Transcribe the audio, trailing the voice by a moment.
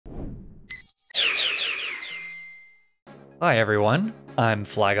Hi everyone, I'm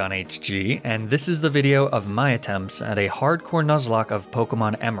FlygonHG, and this is the video of my attempts at a hardcore Nuzlocke of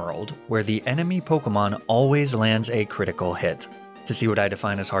Pokémon Emerald, where the enemy Pokémon always lands a critical hit. To see what I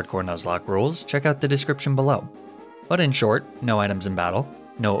define as hardcore Nuzlocke rules, check out the description below. But in short, no items in battle,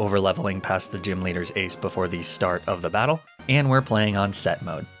 no overleveling past the gym leader's ace before the start of the battle, and we're playing on set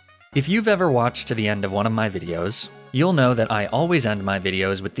mode. If you've ever watched to the end of one of my videos, you'll know that I always end my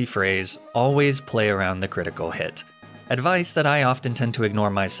videos with the phrase, always play around the critical hit. Advice that I often tend to ignore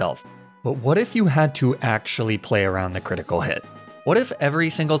myself. But what if you had to actually play around the critical hit? What if every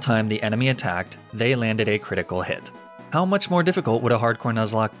single time the enemy attacked, they landed a critical hit? How much more difficult would a hardcore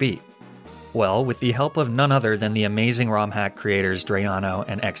Nuzlocke be? Well, with the help of none other than the amazing ROM hack creators Drayano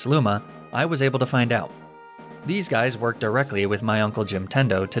and Xluma, I was able to find out. These guys worked directly with my uncle Jim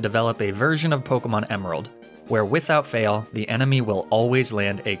Tendo to develop a version of Pokémon Emerald, where without fail, the enemy will always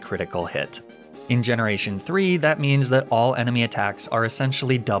land a critical hit. In Generation 3, that means that all enemy attacks are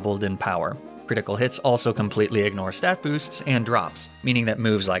essentially doubled in power. Critical hits also completely ignore stat boosts and drops, meaning that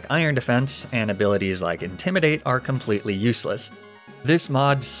moves like Iron Defense and abilities like Intimidate are completely useless. This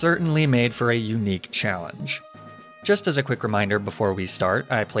mod certainly made for a unique challenge. Just as a quick reminder before we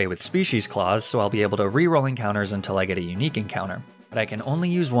start, I play with Species Claws, so I'll be able to reroll encounters until I get a unique encounter, but I can only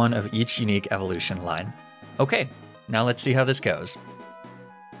use one of each unique evolution line. Okay, now let's see how this goes.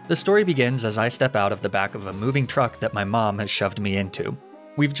 The story begins as I step out of the back of a moving truck that my mom has shoved me into.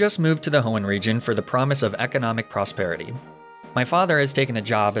 We've just moved to the Hoenn region for the promise of economic prosperity. My father has taken a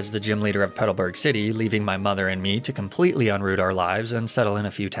job as the gym leader of Petalburg City, leaving my mother and me to completely unroot our lives and settle in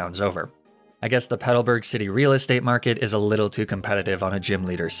a few towns over. I guess the Petalburg City real estate market is a little too competitive on a gym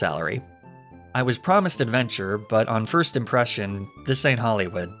leader's salary. I was promised adventure, but on first impression, this ain't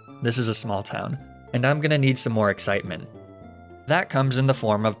Hollywood. This is a small town, and I'm gonna need some more excitement. That comes in the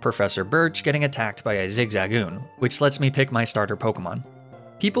form of Professor Birch getting attacked by a Zigzagoon, which lets me pick my starter Pokemon.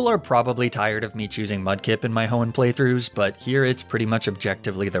 People are probably tired of me choosing Mudkip in my Hoenn playthroughs, but here it's pretty much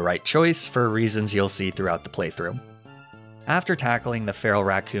objectively the right choice for reasons you'll see throughout the playthrough. After tackling the feral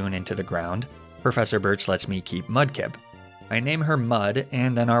raccoon into the ground, Professor Birch lets me keep Mudkip. I name her Mud,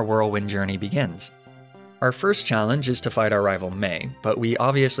 and then our whirlwind journey begins. Our first challenge is to fight our rival May, but we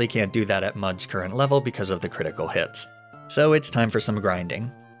obviously can't do that at Mud's current level because of the critical hits. So it's time for some grinding.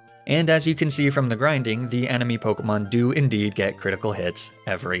 And as you can see from the grinding, the enemy Pokemon do indeed get critical hits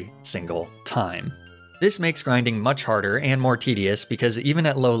every single time. This makes grinding much harder and more tedious because even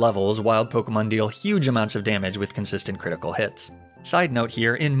at low levels, wild Pokemon deal huge amounts of damage with consistent critical hits. Side note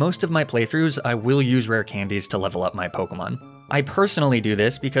here, in most of my playthroughs, I will use rare candies to level up my Pokemon. I personally do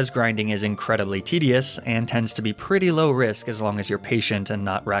this because grinding is incredibly tedious and tends to be pretty low risk as long as you're patient and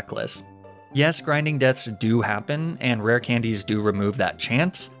not reckless. Yes, grinding deaths do happen, and rare candies do remove that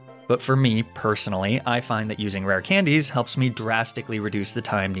chance, but for me, personally, I find that using rare candies helps me drastically reduce the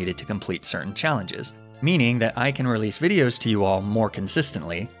time needed to complete certain challenges, meaning that I can release videos to you all more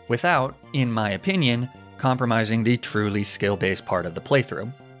consistently, without, in my opinion, compromising the truly skill-based part of the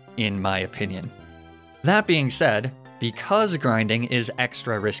playthrough. In my opinion. That being said, because grinding is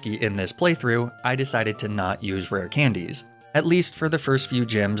extra risky in this playthrough, I decided to not use rare candies. At least for the first few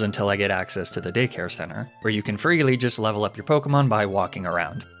gyms until I get access to the daycare center, where you can freely just level up your Pokemon by walking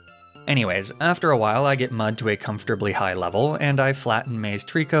around. Anyways, after a while I get Mud to a comfortably high level, and I flatten May's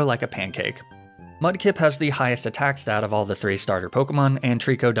Trico like a pancake. Mudkip has the highest attack stat of all the 3 starter Pokemon, and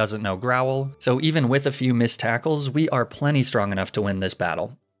Trico doesn't know Growl, so even with a few missed tackles, we are plenty strong enough to win this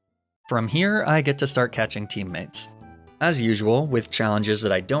battle. From here, I get to start catching teammates. As usual, with challenges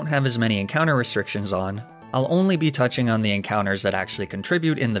that I don't have as many encounter restrictions on, I'll only be touching on the encounters that actually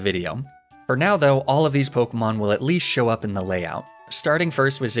contribute in the video. For now though, all of these Pokemon will at least show up in the layout, starting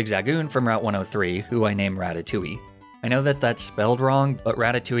first with Zigzagoon from Route 103, who I name Ratatouille. I know that that's spelled wrong, but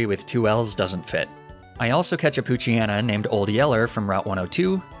Ratatouille with 2 L's doesn't fit. I also catch a Poochyena named Old Yeller from Route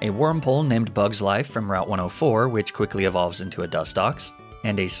 102, a Wurmple named Bug's Life from Route 104, which quickly evolves into a Dustox,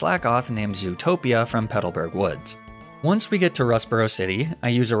 and a Slackoth named Zootopia from Petalburg Woods. Once we get to Rustboro City, I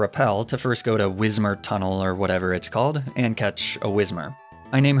use a Repel to first go to Whismur Tunnel or whatever it's called, and catch a Whismur.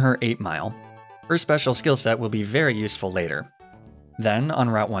 I name her 8 Mile. Her special skill set will be very useful later. Then, on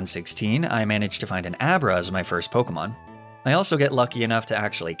Route 116, I manage to find an Abra as my first Pokemon. I also get lucky enough to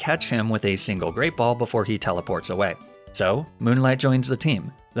actually catch him with a single Great Ball before he teleports away. So, Moonlight joins the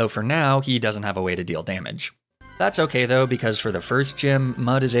team, though for now, he doesn't have a way to deal damage. That's okay though, because for the first gym,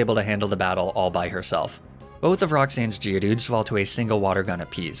 Mud is able to handle the battle all by herself. Both of Roxanne's Geodudes fall to a single water gun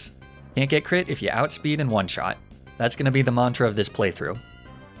apiece. Can't get crit if you outspeed and one-shot. That's gonna be the mantra of this playthrough.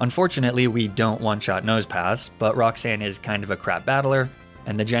 Unfortunately, we don't one-shot Nosepass, but Roxanne is kind of a crap battler,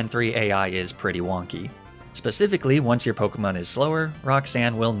 and the Gen 3 AI is pretty wonky. Specifically, once your Pokemon is slower,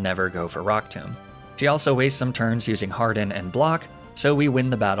 Roxanne will never go for Rock Tomb. She also wastes some turns using Harden and Block, so we win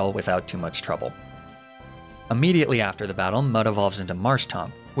the battle without too much trouble. Immediately after the battle, Mud evolves into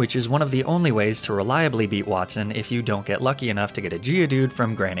Marshtomp, which is one of the only ways to reliably beat Watson if you don't get lucky enough to get a Geodude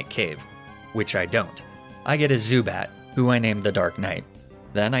from Granite Cave, which I don't. I get a Zubat, who I named the Dark Knight.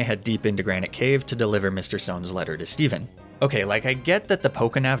 Then I head deep into Granite Cave to deliver Mr. Stone's letter to Steven. Okay, like I get that the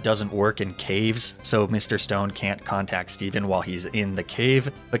Pokénav doesn't work in caves, so Mr. Stone can't contact Steven while he's in the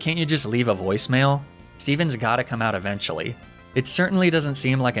cave, but can't you just leave a voicemail? Steven's gotta come out eventually. It certainly doesn't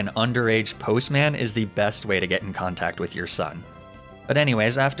seem like an underage postman is the best way to get in contact with your son. But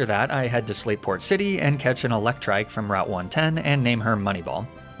anyways, after that, I head to Slateport City and catch an Electrike from Route 110 and name her Moneyball.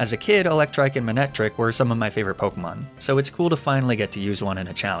 As a kid, Electrike and Manectric were some of my favorite Pokemon, so it's cool to finally get to use one in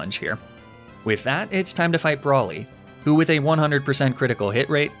a challenge here. With that, it's time to fight Brawly, who with a 100% critical hit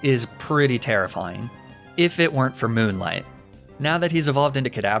rate is pretty terrifying, if it weren't for Moonlight. Now that he's evolved into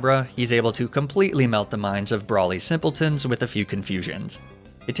Kadabra, he's able to completely melt the minds of Brawly's simpletons with a few confusions.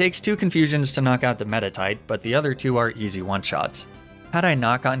 It takes 2 confusions to knock out the Meditite, but the other 2 are easy one-shots. Had I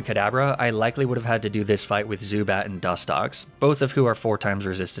not gotten Kadabra, I likely would have had to do this fight with Zubat and Dustox, both of who are 4 times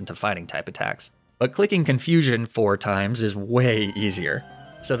resistant to fighting type attacks. But clicking Confusion 4 times is way easier,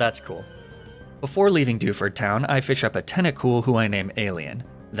 so that's cool. Before leaving Dewford Town, I fish up a Tentacool who I name Alien.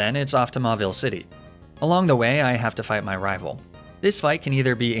 Then it's off to Mauville City. Along the way, I have to fight my rival. This fight can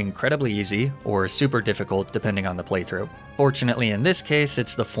either be incredibly easy, or super difficult depending on the playthrough. Fortunately in this case,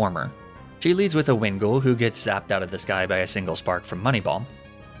 it's the former. She leads with a Wingull who gets zapped out of the sky by a single spark from Moneyball.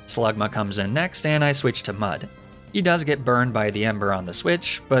 Slugma comes in next and I switch to Mud. He does get burned by the Ember on the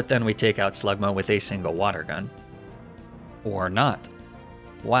switch, but then we take out Slugma with a single water gun. Or not.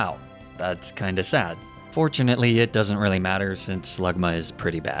 Wow, that's kinda sad. Fortunately, it doesn't really matter since Slugma is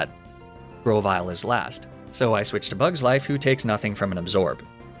pretty bad. Grovyle is last, so I switch to Bug's Life who takes nothing from an Absorb.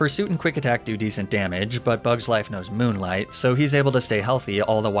 Pursuit and Quick Attack do decent damage, but Bug's Life knows Moonlight, so he's able to stay healthy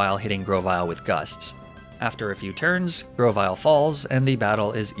all the while hitting Grovyle with Gusts. After a few turns, Grovyle falls and the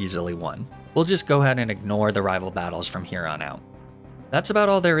battle is easily won. We'll just go ahead and ignore the rival battles from here on out. That's about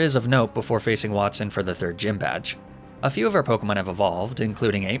all there is of note before facing Watson for the 3rd gym badge. A few of our Pokemon have evolved,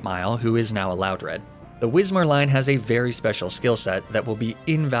 including 8 Mile, who is now a Loudred. The Whismur line has a very special skill set that will be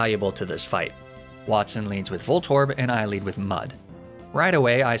invaluable to this fight. Watson leads with Voltorb and I lead with Mud. Right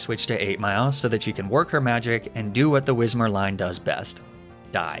away, I switch to 8 Mile so that she can work her magic and do what the Whismur line does best: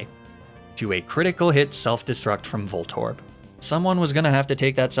 die. To a critical hit self-destruct from Voltorb. Someone was gonna have to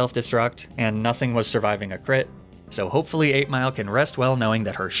take that self-destruct, and nothing was surviving a crit, so hopefully 8 Mile can rest well knowing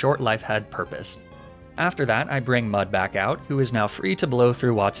that her short life had purpose. After that, I bring Mud back out, who is now free to blow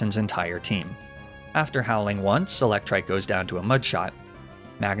through Watson's entire team. After howling once, Electrike goes down to a Mud Shot.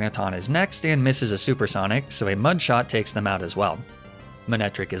 Magneton is next and misses a Supersonic, so a Mud Shot takes them out as well.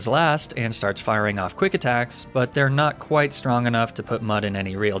 Manectric is last and starts firing off quick attacks, but they're not quite strong enough to put Mud in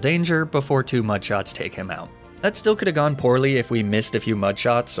any real danger before 2 Mud Shots take him out. That still could have gone poorly if we missed a few Mud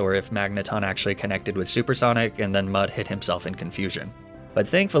Shots or if Magneton actually connected with Supersonic and then Mud hit himself in confusion. But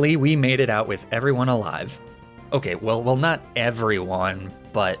thankfully, we made it out with everyone alive. Okay, well not everyone,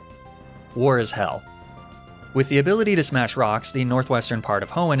 but war is hell. With the ability to smash rocks, the northwestern part of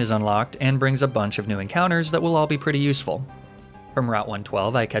Hoenn is unlocked and brings a bunch of new encounters that will all be pretty useful. From Route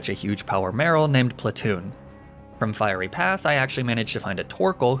 112, I catch a huge power Marill named Platoon. From Fiery Path, I actually managed to find a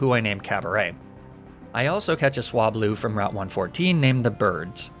Torkoal who I named Cabaret. I also catch a Swablu from Route 114 named the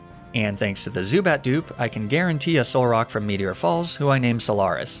Birds. And thanks to the Zubat dupe, I can guarantee a Solrock from Meteor Falls who I named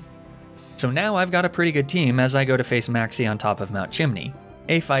Solaris. So now I've got a pretty good team as I go to face Maxie on top of Mount Chimney,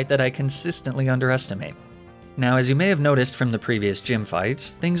 a fight that I consistently underestimate. Now, as you may have noticed from the previous gym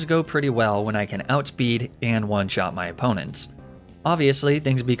fights, things go pretty well when I can outspeed and one-shot my opponents. Obviously,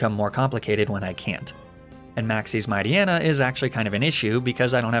 things become more complicated when I can't. And Maxie's Mightyena is actually kind of an issue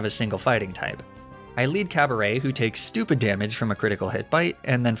because I don't have a single fighting type. I lead Cabaret, who takes stupid damage from a critical hit bite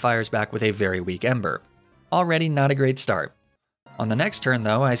and then fires back with a very weak Ember. Already not a great start. On the next turn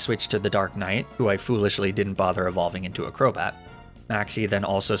though, I switch to the Dark Knight, who I foolishly didn't bother evolving into a Crobat. Maxie then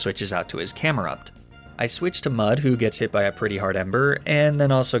also switches out to his Camerupt. I switch to Mud, who gets hit by a pretty hard Ember and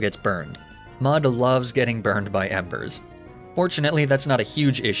then also gets burned. Mud loves getting burned by Embers. Fortunately, that's not a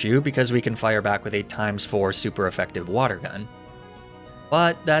huge issue because we can fire back with a ×4 super effective water gun.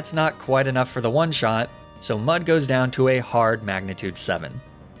 But that's not quite enough for the one-shot, so Mud goes down to a hard magnitude 7.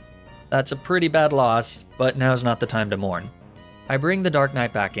 That's a pretty bad loss, but now's not the time to mourn. I bring the Dark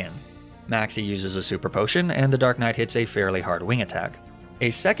Knight back in. Maxie uses a Super Potion, and the Dark Knight hits a fairly hard wing attack. A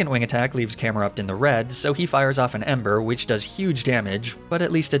second wing attack leaves Camerupt in the red, so he fires off an Ember, which does huge damage, but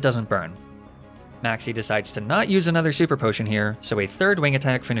at least it doesn't burn. Maxie decides to not use another super potion here, so a third wing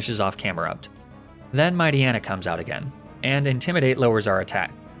attack finishes off Camerupt. Then Mightyena comes out again, and Intimidate lowers our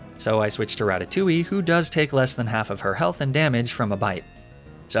attack, so I switch to Ratatouille, who does take less than half of her health and damage from a bite.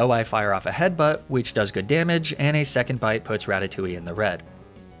 So I fire off a Headbutt, which does good damage, and a second bite puts Ratatouille in the red.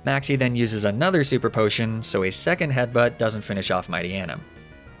 Maxie then uses another super potion, so a second Headbutt doesn't finish off Mightyena.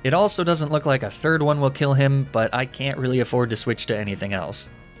 It also doesn't look like a third one will kill him, but I can't really afford to switch to anything else.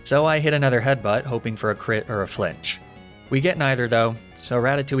 So I hit another Headbutt, hoping for a crit or a flinch. We get neither though, so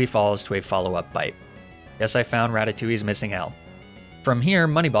Ratatouille falls to a follow-up bite. Guess I found Ratatouille's missing L. From here,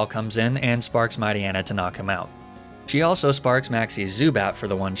 Moneyball comes in and sparks Mightyena to knock him out. She also sparks Maxie's Zubat for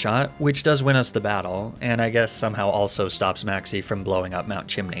the one-shot, which does win us the battle, and I guess somehow also stops Maxie from blowing up Mount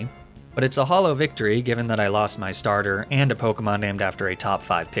Chimney. But it's a hollow victory given that I lost my starter and a Pokemon named after a top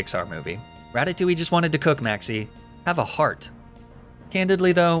 5 Pixar movie. Ratatouille just wanted to cook Maxie. Have a heart.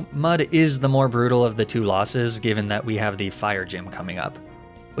 Candidly though, Mud is the more brutal of the two losses given that we have the Fire Gym coming up.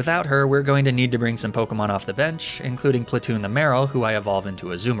 Without her, we're going to need to bring some Pokemon off the bench, including Platoon the Marill, who I evolve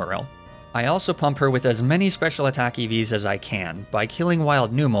into a Azumarill. I also pump her with as many special attack EVs as I can, by killing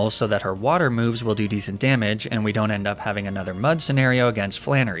Wild Numel so that her water moves will do decent damage and we don't end up having another mud scenario against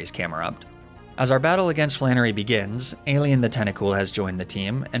Flannery's Camerupt. As our battle against Flannery begins, Alien the Tentacool has joined the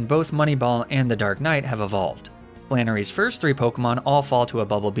team, and both Moneyball and the Dark Knight have evolved. Flannery's first 3 Pokemon all fall to a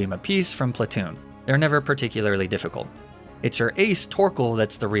Bubble Beam apiece from Platoon. They're never particularly difficult. It's her ace Torkoal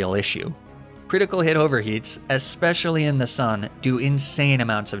that's the real issue. Critical hit overheats, especially in the sun, do insane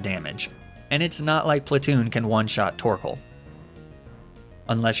amounts of damage. And it's not like Platoon can one-shot Torkoal.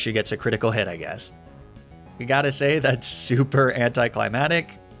 Unless she gets a critical hit, I guess. We gotta say, that's super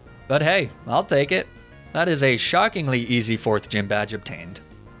anticlimactic, but hey, I'll take it. That is a shockingly easy 4th gym badge obtained.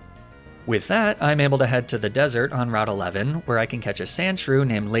 With that, I'm able to head to the desert on Route 11, where I can catch a Sandshrew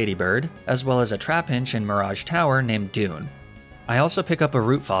named Ladybird, as well as a Trapinch in Mirage Tower named Dune. I also pick up a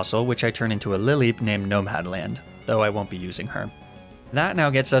Root Fossil, which I turn into a Lileep named Nomadland, though I won't be using her. That now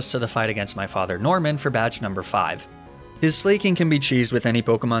gets us to the fight against my father Norman for badge number 5. His Slaking can be cheesed with any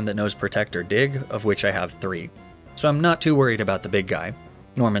Pokemon that knows Protect or Dig, of which I have 3. So I'm not too worried about the big guy.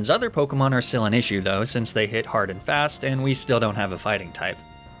 Norman's other Pokemon are still an issue though, since they hit hard and fast and we still don't have a fighting type.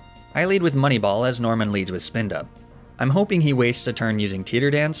 I lead with Moneyball as Norman leads with Spinda. I'm hoping he wastes a turn using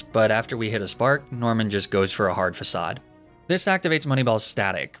Teeter Dance, but after we hit a Spark, Norman just goes for a hard Facade. This activates Moneyball's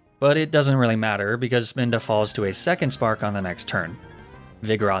Static, but it doesn't really matter because Spinda falls to a second Spark on the next turn.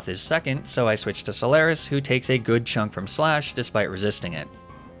 Vigoroth is second, so I switch to Solaris, who takes a good chunk from Slash despite resisting it.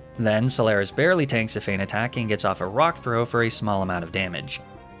 Then Solaris barely tanks a Feint Attack and gets off a Rock Throw for a small amount of damage.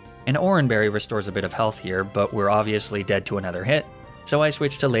 An Oranberry restores a bit of health here, but we're obviously dead to another hit, so I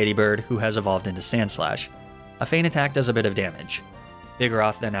switch to Ladybird, who has evolved into Sandslash. A Feint Attack does a bit of damage.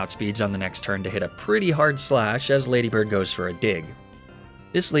 Vigoroth then outspeeds on the next turn to hit a pretty hard slash as Ladybird goes for a Dig.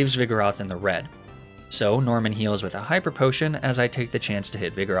 This leaves Vigoroth in the red. So Norman heals with a Hyper Potion as I take the chance to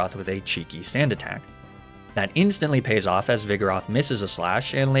hit Vigoroth with a cheeky Sand Attack. That instantly pays off as Vigoroth misses a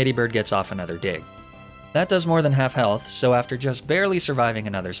slash and Ladybird gets off another Dig. That does more than half health, so after just barely surviving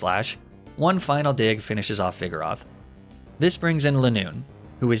another slash, one final Dig finishes off Vigoroth. This brings in Lanoon,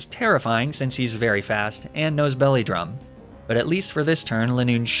 who is terrifying since he's very fast and knows Belly Drum, but at least for this turn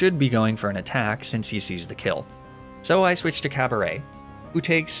Lanoon should be going for an attack since he sees the kill. So I switch to Cabaret, who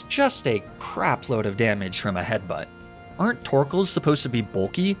takes just a crap load of damage from a Headbutt. Aren't Torkoals supposed to be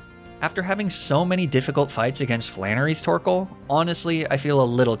bulky? After having so many difficult fights against Flannery's Torkoal, honestly, I feel a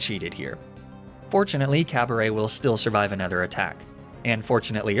little cheated here. Fortunately, Cabaret will still survive another attack. And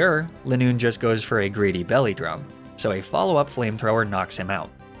fortunately-er, Lanoon just goes for a greedy Belly Drum, so a follow-up Flamethrower knocks him out.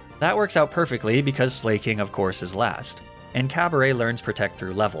 That works out perfectly because Slaking of course is last, and Cabaret learns Protect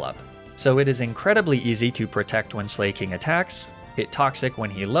through level up. So it is incredibly easy to Protect when Slaking attacks, hit Toxic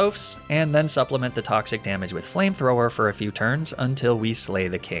when he loafs, and then supplement the toxic damage with Flamethrower for a few turns until we slay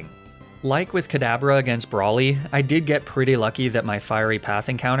the king. Like with Kadabra against Brawly, I did get pretty lucky that my Fiery Path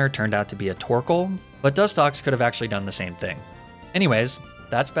encounter turned out to be a Torkoal, but Dustox could have actually done the same thing. Anyways,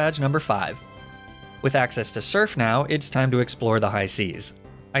 that's badge number 5. With access to Surf now, it's time to explore the high seas.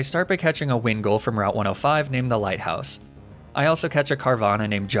 I start by catching a Wingull from Route 105 named the Lighthouse. I also catch a Carvana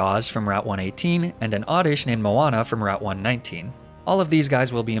named Jaws from Route 118 and an Oddish named Moana from Route 119. All of these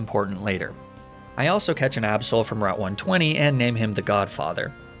guys will be important later. I also catch an Absol from Route 120 and name him the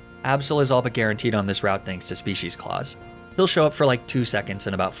Godfather. Absol is all but guaranteed on this route thanks to Species Clause. He'll show up for like 2 seconds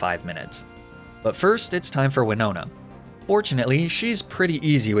in about 5 minutes. But first, it's time for Winona. Fortunately, she's pretty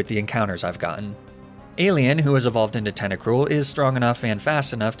easy with the encounters I've gotten. Alien, who has evolved into Tentacruel, is strong enough and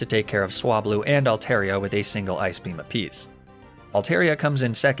fast enough to take care of Swablu and Altaria with a single Ice Beam apiece. Altaria comes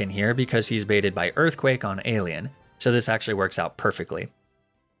in second here because he's baited by Earthquake on Alien, so this actually works out perfectly.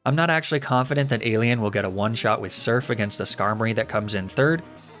 I'm not actually confident that Alien will get a one-shot with Surf against the Skarmory that comes in third,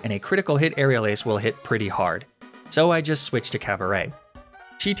 and a critical hit Aerial Ace will hit pretty hard, so I just switch to Cabaret.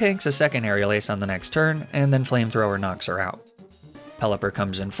 She tanks a second Aerial Ace on the next turn, and then Flamethrower knocks her out. Pelipper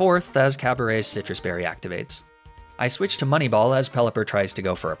comes in fourth as Cabaret's Citrus Berry activates. I switch to Moneyball as Pelipper tries to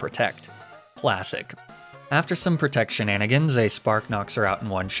go for a Protect. Classic. After some Protect shenanigans, a Spark knocks her out in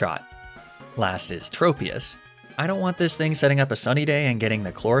one shot. Last is Tropius. I don't want this thing setting up a sunny day and getting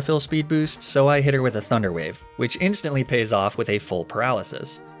the Chlorophyll speed boost, so I hit her with a Thunder Wave, which instantly pays off with a full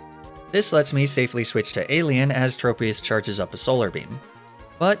Paralysis. This lets me safely switch to Alien as Tropius charges up a Solar Beam.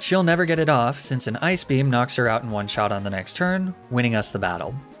 But she'll never get it off since an Ice Beam knocks her out in one shot on the next turn, winning us the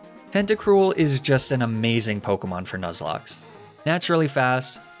battle. Tentacruel is just an amazing Pokemon for Nuzlockes. Naturally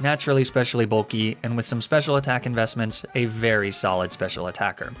fast, naturally specially bulky, and with some special attack investments, a very solid special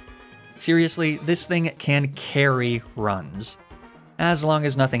attacker. Seriously, this thing can carry runs. As long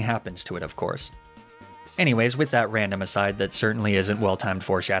as nothing happens to it, of course. Anyways, with that random aside that certainly isn't well-timed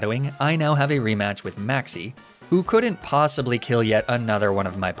foreshadowing, I now have a rematch with Maxie, who couldn't possibly kill yet another one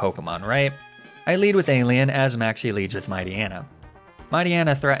of my Pokemon, right? I lead with Alien as Maxie leads with Mightyena.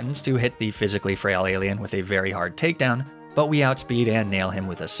 Mightyena threatens to hit the physically frail Alien with a very hard takedown, but we outspeed and nail him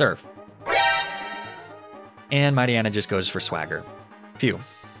with a Surf. And Mightyena just goes for Swagger. Phew.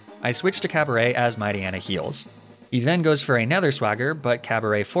 I switch to Cabaret as Mightyena heals. He then goes for another Swagger, but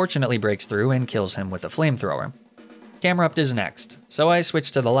Cabaret fortunately breaks through and kills him with a Flamethrower. Camerupt is next, so I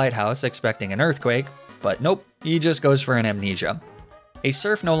switch to the Lighthouse expecting an Earthquake, but nope, he just goes for an Amnesia. A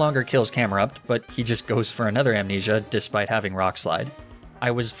Surf no longer kills Camerupt, but he just goes for another Amnesia despite having Rock Slide.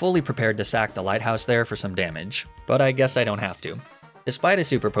 I was fully prepared to sack the Lighthouse there for some damage, but I guess I don't have to. Despite a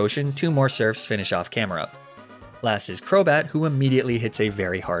Super Potion, 2 more Surfs finish off Camerupt. Last is Crobat, who immediately hits a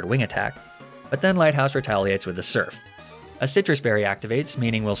very hard Wing Attack, but then Lighthouse retaliates with a Surf. A Citrus Berry activates,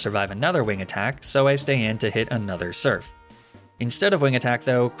 meaning we'll survive another Wing Attack, so I stay in to hit another Surf. Instead of Wing Attack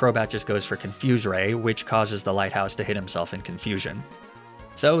though, Crobat just goes for Confuse Ray, which causes the Lighthouse to hit himself in confusion.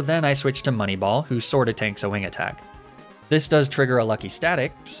 So then I switch to Moneyball, who sorta tanks a Wing Attack. This does trigger a Lucky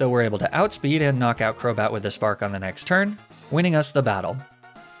Static, so we're able to outspeed and knock out Crobat with a Spark on the next turn, winning us the battle.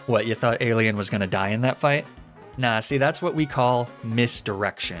 What, you thought Alien was gonna die in that fight? Nah, see, that's what we call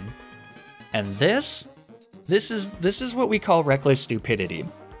misdirection. And this is what we call reckless stupidity.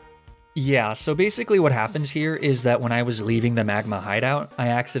 Yeah, so basically what happens here is that when I was leaving the Magma hideout, I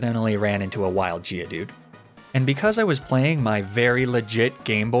accidentally ran into a wild Geodude. And because I was playing my very legit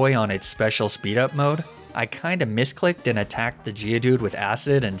Game Boy on its special speed up mode, I kinda misclicked and attacked the Geodude with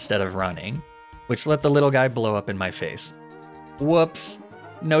Acid instead of running, which let the little guy blow up in my face. Whoops.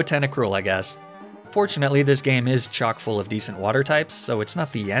 No Tentacruel, I guess. Fortunately, this game is chock full of decent water types, so it's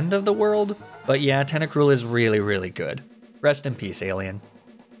not the end of the world, but yeah, Tentacruel is really, really good. Rest in peace, Alien.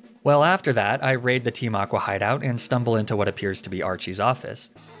 Well, after that, I raid the Team Aqua hideout and stumble into what appears to be Archie's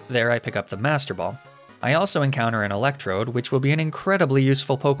office. There I pick up the Master Ball. I also encounter an Electrode, which will be an incredibly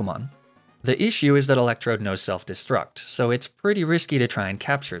useful Pokemon. The issue is that Electrode knows self-destruct, so it's pretty risky to try and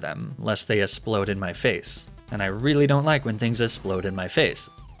capture them, lest they explode in my face. And I really don't like when things explode in my face.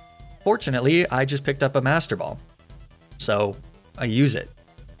 Fortunately, I just picked up a Master Ball. So, I use it.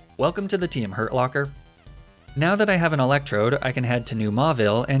 Welcome to the team, Hurt Locker. Now that I have an Electrode, I can head to New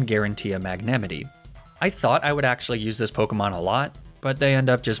Mauville and guarantee a Magnemity. I thought I would actually use this Pokemon a lot, but they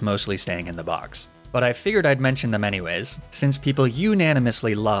end up just mostly staying in the box. But I figured I'd mention them anyways, since people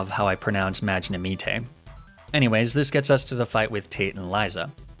unanimously love how I pronounce Magnemite. Anyways, this gets us to the fight with Tate and Liza.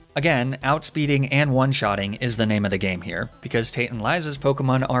 Again, outspeeding and one-shotting is the name of the game here, because Tate and Liza's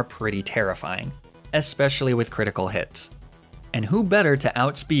Pokemon are pretty terrifying, especially with critical hits. And who better to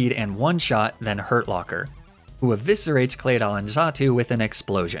outspeed and one-shot than Hurt Locker, who eviscerates Claydol and Xatu with an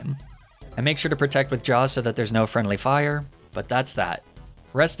explosion. I make sure to protect with Jaws so that there's no friendly fire, but that's that.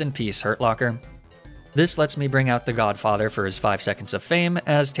 Rest in peace, Hurt Locker. This lets me bring out the Godfather for his 5 seconds of fame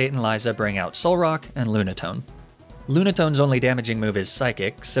as Tate and Liza bring out Solrock and Lunatone. Lunatone's only damaging move is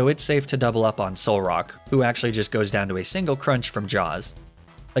Psychic, so it's safe to double up on Solrock, who actually just goes down to a single crunch from Jaws.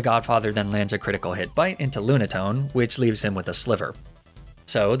 The Godfather then lands a critical hit bite into Lunatone, which leaves him with a Sliver.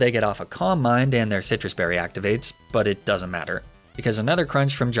 So they get off a Calm Mind and their Citrus Berry activates, but it doesn't matter, because another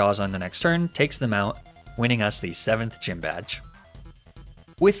crunch from Jaws on the next turn takes them out, winning us the 7th Gym Badge.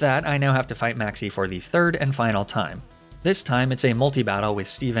 With that, I now have to fight Maxie for the 3rd and final time. This time it's a multi-battle with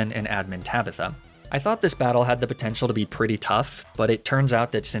Steven and Admin Tabitha. I thought this battle had the potential to be pretty tough, but it turns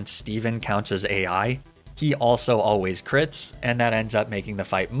out that since Steven counts as AI, he also always crits, and that ends up making the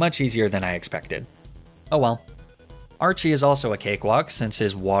fight much easier than I expected. Oh well. Archie is also a cakewalk since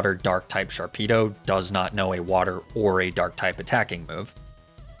his water dark type Sharpedo does not know a water or a dark type attacking move.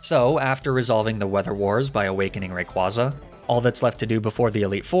 So after resolving the Weather Wars by awakening Rayquaza, all that's left to do before the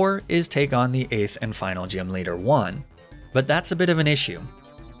Elite Four is take on the 8th and final gym leader Juan. But that's a bit of an issue.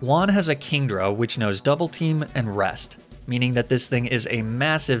 Juan has a Kingdra which knows Double Team and Rest, meaning that this thing is a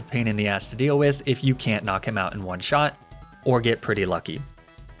massive pain in the ass to deal with if you can't knock him out in one shot, or get pretty lucky.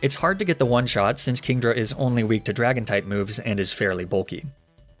 It's hard to get the one shot since Kingdra is only weak to Dragon type moves and is fairly bulky.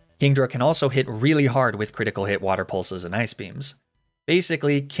 Kingdra can also hit really hard with critical hit Water Pulses and Ice Beams.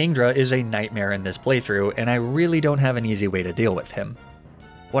 Basically, Kingdra is a nightmare in this playthrough and I really don't have an easy way to deal with him.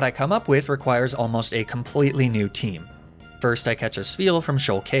 What I come up with requires almost a completely new team. First, I catch a Spheal from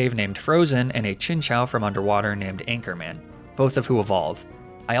Shoal Cave named Frozen and a Chinchou from Underwater named Anchorman, both of who evolve.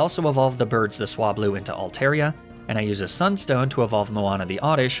 I also evolve the birds the Swablu into Altaria, and I use a Sunstone to evolve Moana the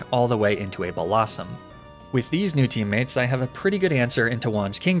Oddish all the way into a Blossom. With these new teammates, I have a pretty good answer into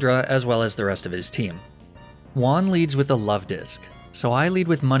Juan's Kingdra as well as the rest of his team. Juan leads with a Love Disc, so I lead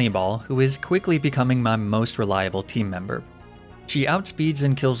with Moneyball, who is quickly becoming my most reliable team member. She outspeeds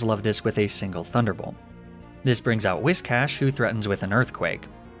and kills Love Disc with a single Thunderbolt. This brings out Whiscash, who threatens with an Earthquake.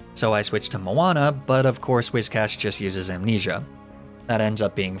 So I switch to Moana, but of course Whiscash just uses Amnesia. That ends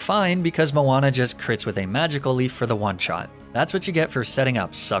up being fine because Moana just crits with a Magical Leaf for the one-shot. That's what you get for setting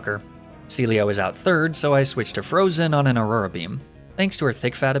up, sucker. Celio is out third, so I switch to Frozen on an Aurora Beam. Thanks to her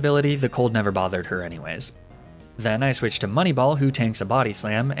Thick Fat ability, the cold never bothered her anyways. Then I switch to Moneyball, who tanks a Body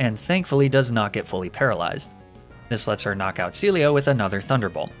Slam and thankfully does not get fully paralyzed. This lets her knock out Celio with another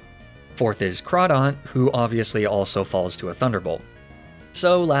Thunderbolt. Fourth is Crawdaunt, who obviously also falls to a Thunderbolt.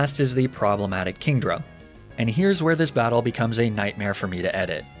 So last is the problematic Kingdra. And here's where this battle becomes a nightmare for me to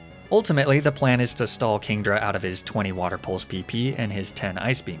edit. Ultimately, the plan is to stall Kingdra out of his 20 Water Pulse PP and his 10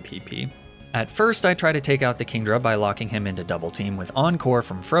 Ice Beam PP. At first, I try to take out the Kingdra by locking him into Double Team with Encore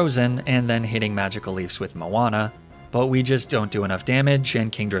from Frozen and then hitting Magical Leafs with Moana, but we just don't do enough damage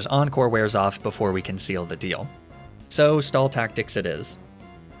and Kingdra's Encore wears off before we can seal the deal. So stall tactics it is.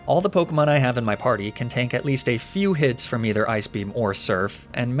 All the Pokemon I have in my party can tank at least a few hits from either Ice Beam or Surf,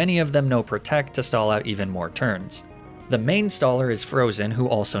 and many of them know Protect to stall out even more turns. The main staller is Frozen, who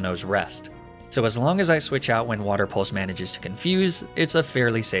also knows Rest. So as long as I switch out when Water Pulse manages to confuse, it's a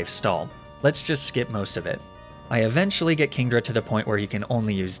fairly safe stall. Let's just skip most of it. I eventually get Kingdra to the point where he can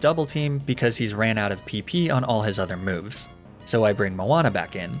only use Double Team because he's ran out of PP on all his other moves. So I bring Moana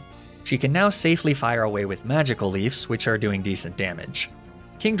back in. She can now safely fire away with Magical Leafs, which are doing decent damage.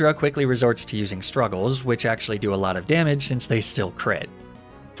 Kingdra quickly resorts to using Struggles, which actually do a lot of damage since they still crit.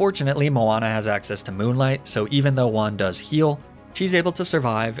 Fortunately, Moana has access to Moonlight, so even though Juan does heal, she's able to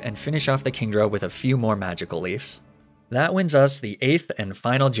survive and finish off the Kingdra with a few more Magical Leafs. That wins us the 8th and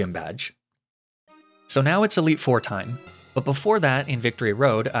final gym badge. So now it's Elite Four time, but before that, in Victory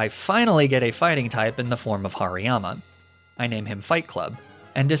Road, I finally get a fighting type in the form of Hariyama. I name him Fight Club,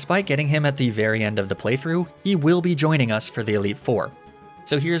 and despite getting him at the very end of the playthrough, he will be joining us for the Elite Four.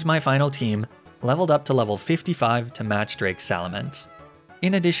 So here's my final team, leveled up to level 55 to match Drake's Salamence.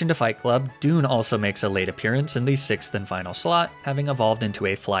 In addition to Fight Club, Dune also makes a late appearance in the 6th and final slot, having evolved into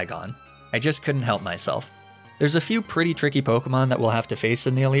a Flygon. I just couldn't help myself. There's a few pretty tricky Pokemon that we'll have to face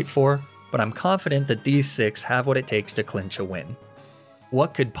in the Elite Four, but I'm confident that these 6 have what it takes to clinch a win.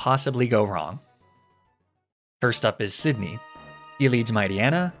 What could possibly go wrong? First up is Sydney. He leads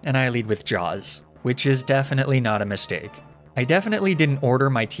Mightyena, and I lead with Jaws, which is definitely not a mistake. I definitely didn't order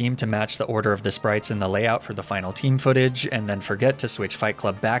my team to match the order of the sprites in the layout for the final team footage, and then forget to switch Fight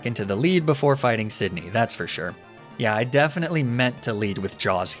Club back into the lead before fighting Sydney, that's for sure. Yeah, I definitely meant to lead with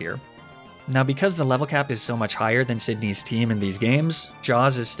Jaws here. Now because the level cap is so much higher than Sydney's team in these games,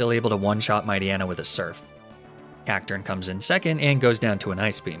 Jaws is still able to one-shot Mightyena with a Surf. Cacturne comes in second and goes down to an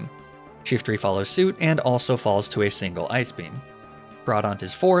Ice Beam. Shiftry follows suit and also falls to a single Ice Beam. Crawdaunt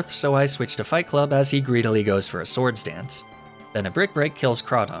is fourth, so I switch to Fight Club as he greedily goes for a Swords Dance. Then a Brick Break kills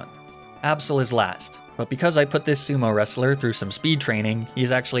Crawdaunt. Absol is last, but because I put this sumo wrestler through some speed training,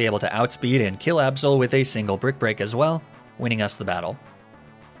 he's actually able to outspeed and kill Absol with a single Brick Break as well, winning us the battle.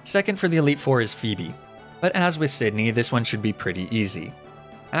 Second for the Elite Four is Phoebe, but as with Sydney, this one should be pretty easy.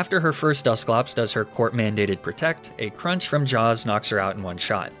 After her first Dusclops does her court-mandated Protect, a Crunch from Jaws knocks her out in one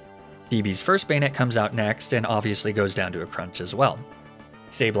shot. Phoebe's first Bayonet comes out next and obviously goes down to a Crunch as well.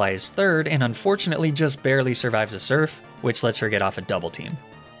 Sableye is third and unfortunately just barely survives a Surf, which lets her get off a Double Team.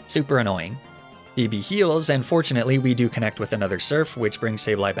 Super annoying. Phoebe heals, and fortunately we do connect with another Surf, which brings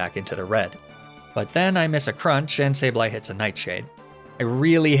Sableye back into the red. But then I miss a Crunch and Sableye hits a Nightshade. I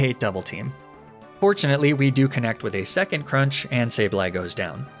really hate Double Team. Fortunately we do connect with a second Crunch and Sableye goes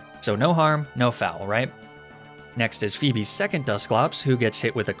down. So no harm, no foul, right? Next is Phoebe's second Dusclops, who gets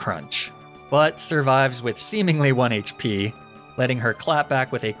hit with a crunch, but survives with seemingly 1 HP, letting her clap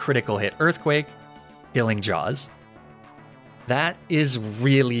back with a critical hit Earthquake, killing Jaws. That is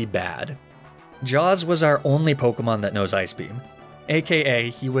really bad. Jaws was our only Pokemon that knows Ice Beam, aka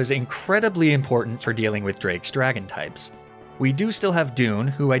he was incredibly important for dealing with Drake's Dragon types. We do still have Dune,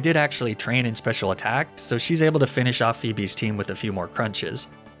 who I did actually train in Special Attack, so she's able to finish off Phoebe's team with a few more crunches.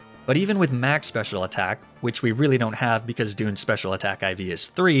 But even with max Special Attack, which we really don't have because Dune's Special Attack IV is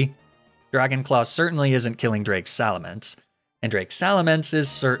 3, Dragon Claw certainly isn't killing Drake's Salamence, and Drake's Salamence is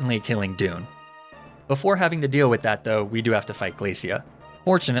certainly killing Dune. Before having to deal with that though, we do have to fight Glacia.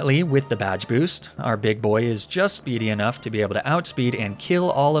 Fortunately, with the badge boost, our big boy is just speedy enough to be able to outspeed and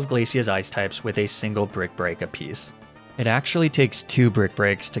kill all of Glacia's ice types with a single Brick Break apiece. It actually takes 2 Brick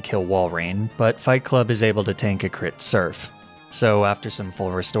Breaks to kill Walrein, but Fight Club is able to tank a crit Surf. So after some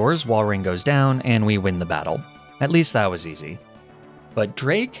full restores, Walrein goes down and we win the battle. At least that was easy. But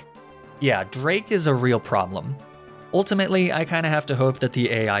Drake? Yeah, Drake is a real problem. Ultimately, I kinda have to hope that the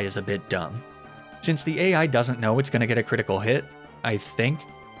AI is a bit dumb. Since the AI doesn't know it's gonna get a critical hit, I think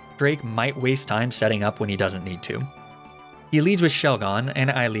Drake might waste time setting up when he doesn't need to. He leads with Shelgon, and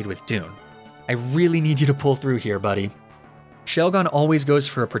I lead with Dune. I really need you to pull through here, buddy. Shelgon always goes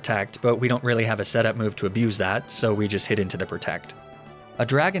for a Protect, but we don't really have a setup move to abuse that, so we just hit into the Protect. A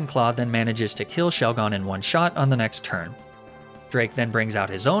Dragon Claw then manages to kill Shelgon in one shot on the next turn. Drake then brings out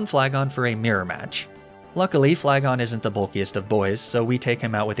his own Flagon for a mirror match. Luckily, Flagon isn't the bulkiest of boys, so we take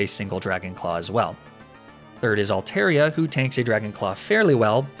him out with a single Dragon Claw as well. Third is Altaria, who tanks a Dragon Claw fairly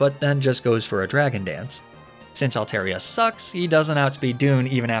well, but then just goes for a Dragon Dance. Since Altaria sucks, he doesn't outspeed Dune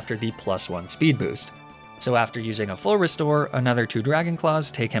even after the +1 speed boost. So after using a full restore, another 2 Dragon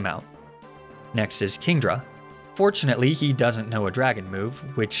Claws take him out. Next is Kingdra. Fortunately, he doesn't know a dragon move,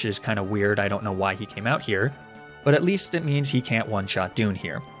 which is kinda weird, I don't know why he came out here, but at least it means he can't one-shot Dune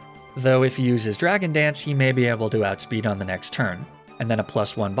here. Though if he uses Dragon Dance, he may be able to outspeed on the next turn, and then a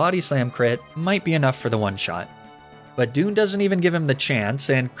 +1 Body Slam crit might be enough for the one-shot. But Dune doesn't even give him the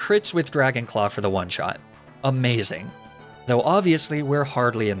chance, and crits with Dragon Claw for the one-shot. Amazing. Though obviously we're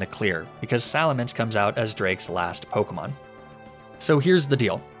hardly in the clear, because Salamence comes out as Drake's last Pokemon. So here's the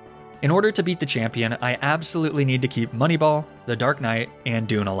deal. In order to beat the champion, I absolutely need to keep Moneyball, the Dark Knight, and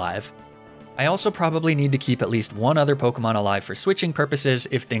Dune alive. I also probably need to keep at least one other Pokemon alive for switching purposes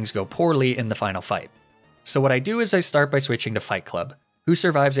if things go poorly in the final fight. So what I do is I start by switching to Fight Club, who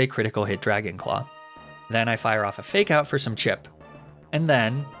survives a critical hit Dragon Claw. Then I fire off a Fake Out for some chip. And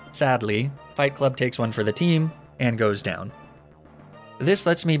then, sadly, Fight Club takes one for the team and goes down. This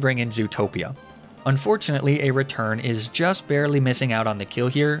lets me bring in Zootopia. Unfortunately, a return is just barely missing out on the kill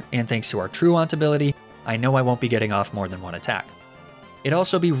here, and thanks to our Truant ability, I know I won't be getting off more than one attack. It'd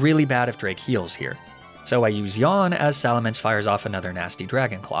also be really bad if Drake heals here, so I use Yawn as Salamence fires off another nasty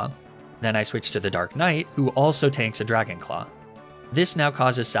Dragon Claw. Then I switch to the Dark Knight, who also tanks a Dragon Claw. This now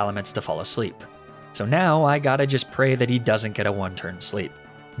causes Salamence to fall asleep. So now I gotta just pray that he doesn't get a one-turn sleep.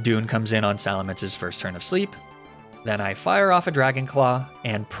 Dune comes in on Salamence's first turn of sleep. Then I fire off a Dragon Claw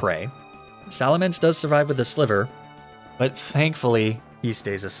and pray. Salamence does survive with a Sliver, but thankfully he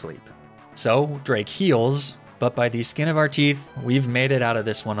stays asleep. So Drake heals, but by the skin of our teeth, we've made it out of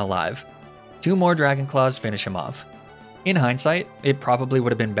this one alive. 2 more Dragon Claws finish him off. In hindsight, it probably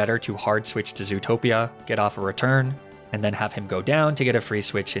would have been better to hard switch to Zootopia, get off a return, and then have him go down to get a free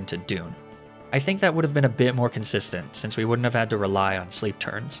switch into Dune. I think that would have been a bit more consistent, since we wouldn't have had to rely on sleep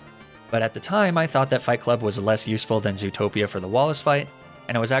turns. But at the time, I thought that Fight Club was less useful than Zootopia for the Wallace fight,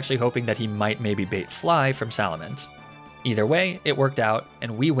 and I was actually hoping that he might maybe bait Fly from Salamence. Either way, it worked out,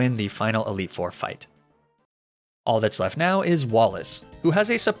 and we win the final Elite Four fight. All that's left now is Wallace, who has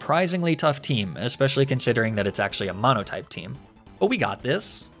a surprisingly tough team, especially considering that it's actually a monotype team. But we got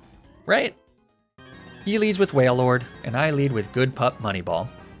this, right? He leads with Wailord, and I lead with Good Pup Moneyball.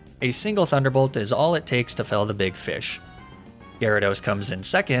 A single Thunderbolt is all it takes to fell the big fish. Gyarados comes in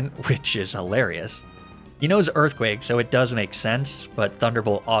second, which is hilarious. He knows Earthquake, so it does make sense, but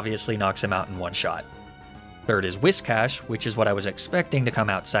Thunderbolt obviously knocks him out in one shot. Third is Whiscash, which is what I was expecting to come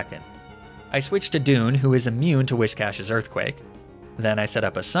out second. I switch to Dune, who is immune to Whiscash's Earthquake. Then I set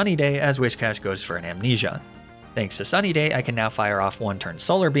up a Sunny Day as Whiscash goes for an Amnesia. Thanks to Sunny Day, I can now fire off one-turn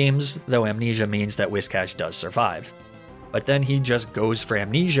Solar Beams, though Amnesia means that Whiscash does survive. But then he just goes for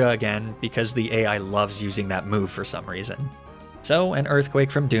Amnesia again because the AI loves using that move for some reason. So an Earthquake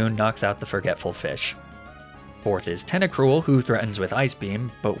from Dune knocks out the forgetful fish. Fourth is Tentacruel, who threatens with Ice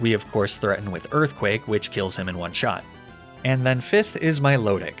Beam, but we of course threaten with Earthquake, which kills him in one shot. And then fifth is my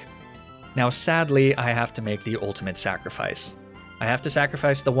Milotic. Now sadly, I have to make the ultimate sacrifice. I have to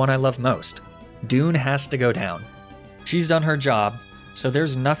sacrifice the one I love most. Dune has to go down. She's done her job, so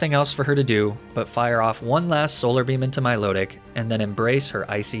there's nothing else for her to do but fire off one last solar beam into Milotic and then embrace her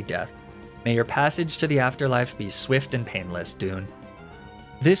icy death. May your passage to the afterlife be swift and painless, Dune.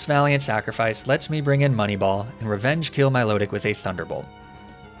 This valiant sacrifice lets me bring in Moneyball and revenge kill Milotic with a Thunderbolt.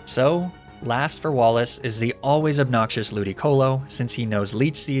 So, last for Wallace is the always obnoxious Ludicolo, since he knows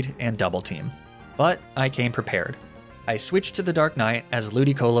Leech Seed and Double Team. But I came prepared. I switched to the Dark Knight as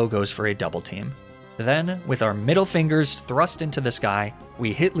Ludicolo goes for a Double Team. Then, with our middle fingers thrust into the sky,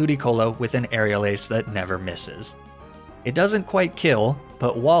 we hit Ludicolo with an aerial ace that never misses. It doesn't quite kill,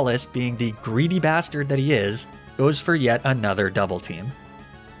 but Wallace, being the greedy bastard that he is, goes for yet another Double Team.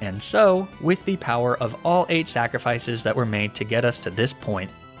 And so, with the power of all 8 sacrifices that were made to get us to this point,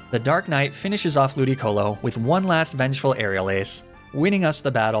 the Dark Knight finishes off Ludicolo with one last vengeful aerial ace, winning us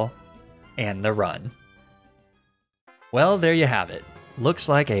the battle and the run. Well, there you have it. Looks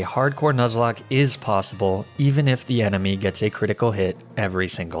like a hardcore Nuzlocke is possible even if the enemy gets a critical hit every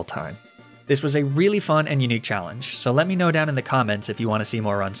single time. This was a really fun and unique challenge, so let me know down in the comments if you want to see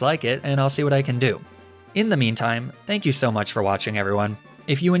more runs like it, and I'll see what I can do. In the meantime, thank you so much for watching, everyone.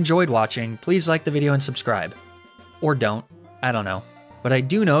 If you enjoyed watching, please like the video and subscribe. Or don't, I don't know. But I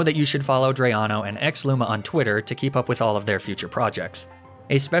do know that you should follow Drayano and XLuma on Twitter to keep up with all of their future projects.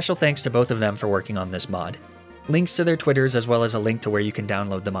 A special thanks to both of them for working on this mod. Links to their Twitters as well as a link to where you can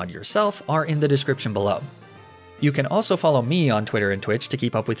download the mod yourself are in the description below. You can also follow me on Twitter and Twitch to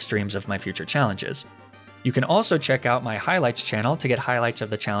keep up with streams of my future challenges. You can also check out my highlights channel to get highlights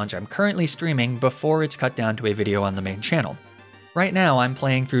of the challenge I'm currently streaming before it's cut down to a video on the main channel. Right now, I'm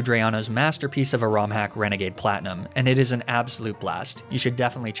playing through Drayano's masterpiece of a ROM hack, Renegade Platinum, and it is an absolute blast. You should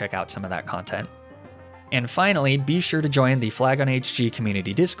definitely check out some of that content. And finally, be sure to join the Flag on HG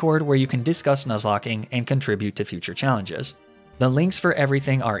community Discord where you can discuss Nuzlocking and contribute to future challenges. The links for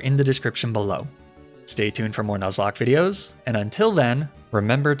everything are in the description below. Stay tuned for more Nuzlocke videos, and until then,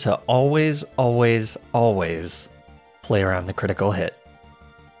 remember to always, always, always play around the critical hit.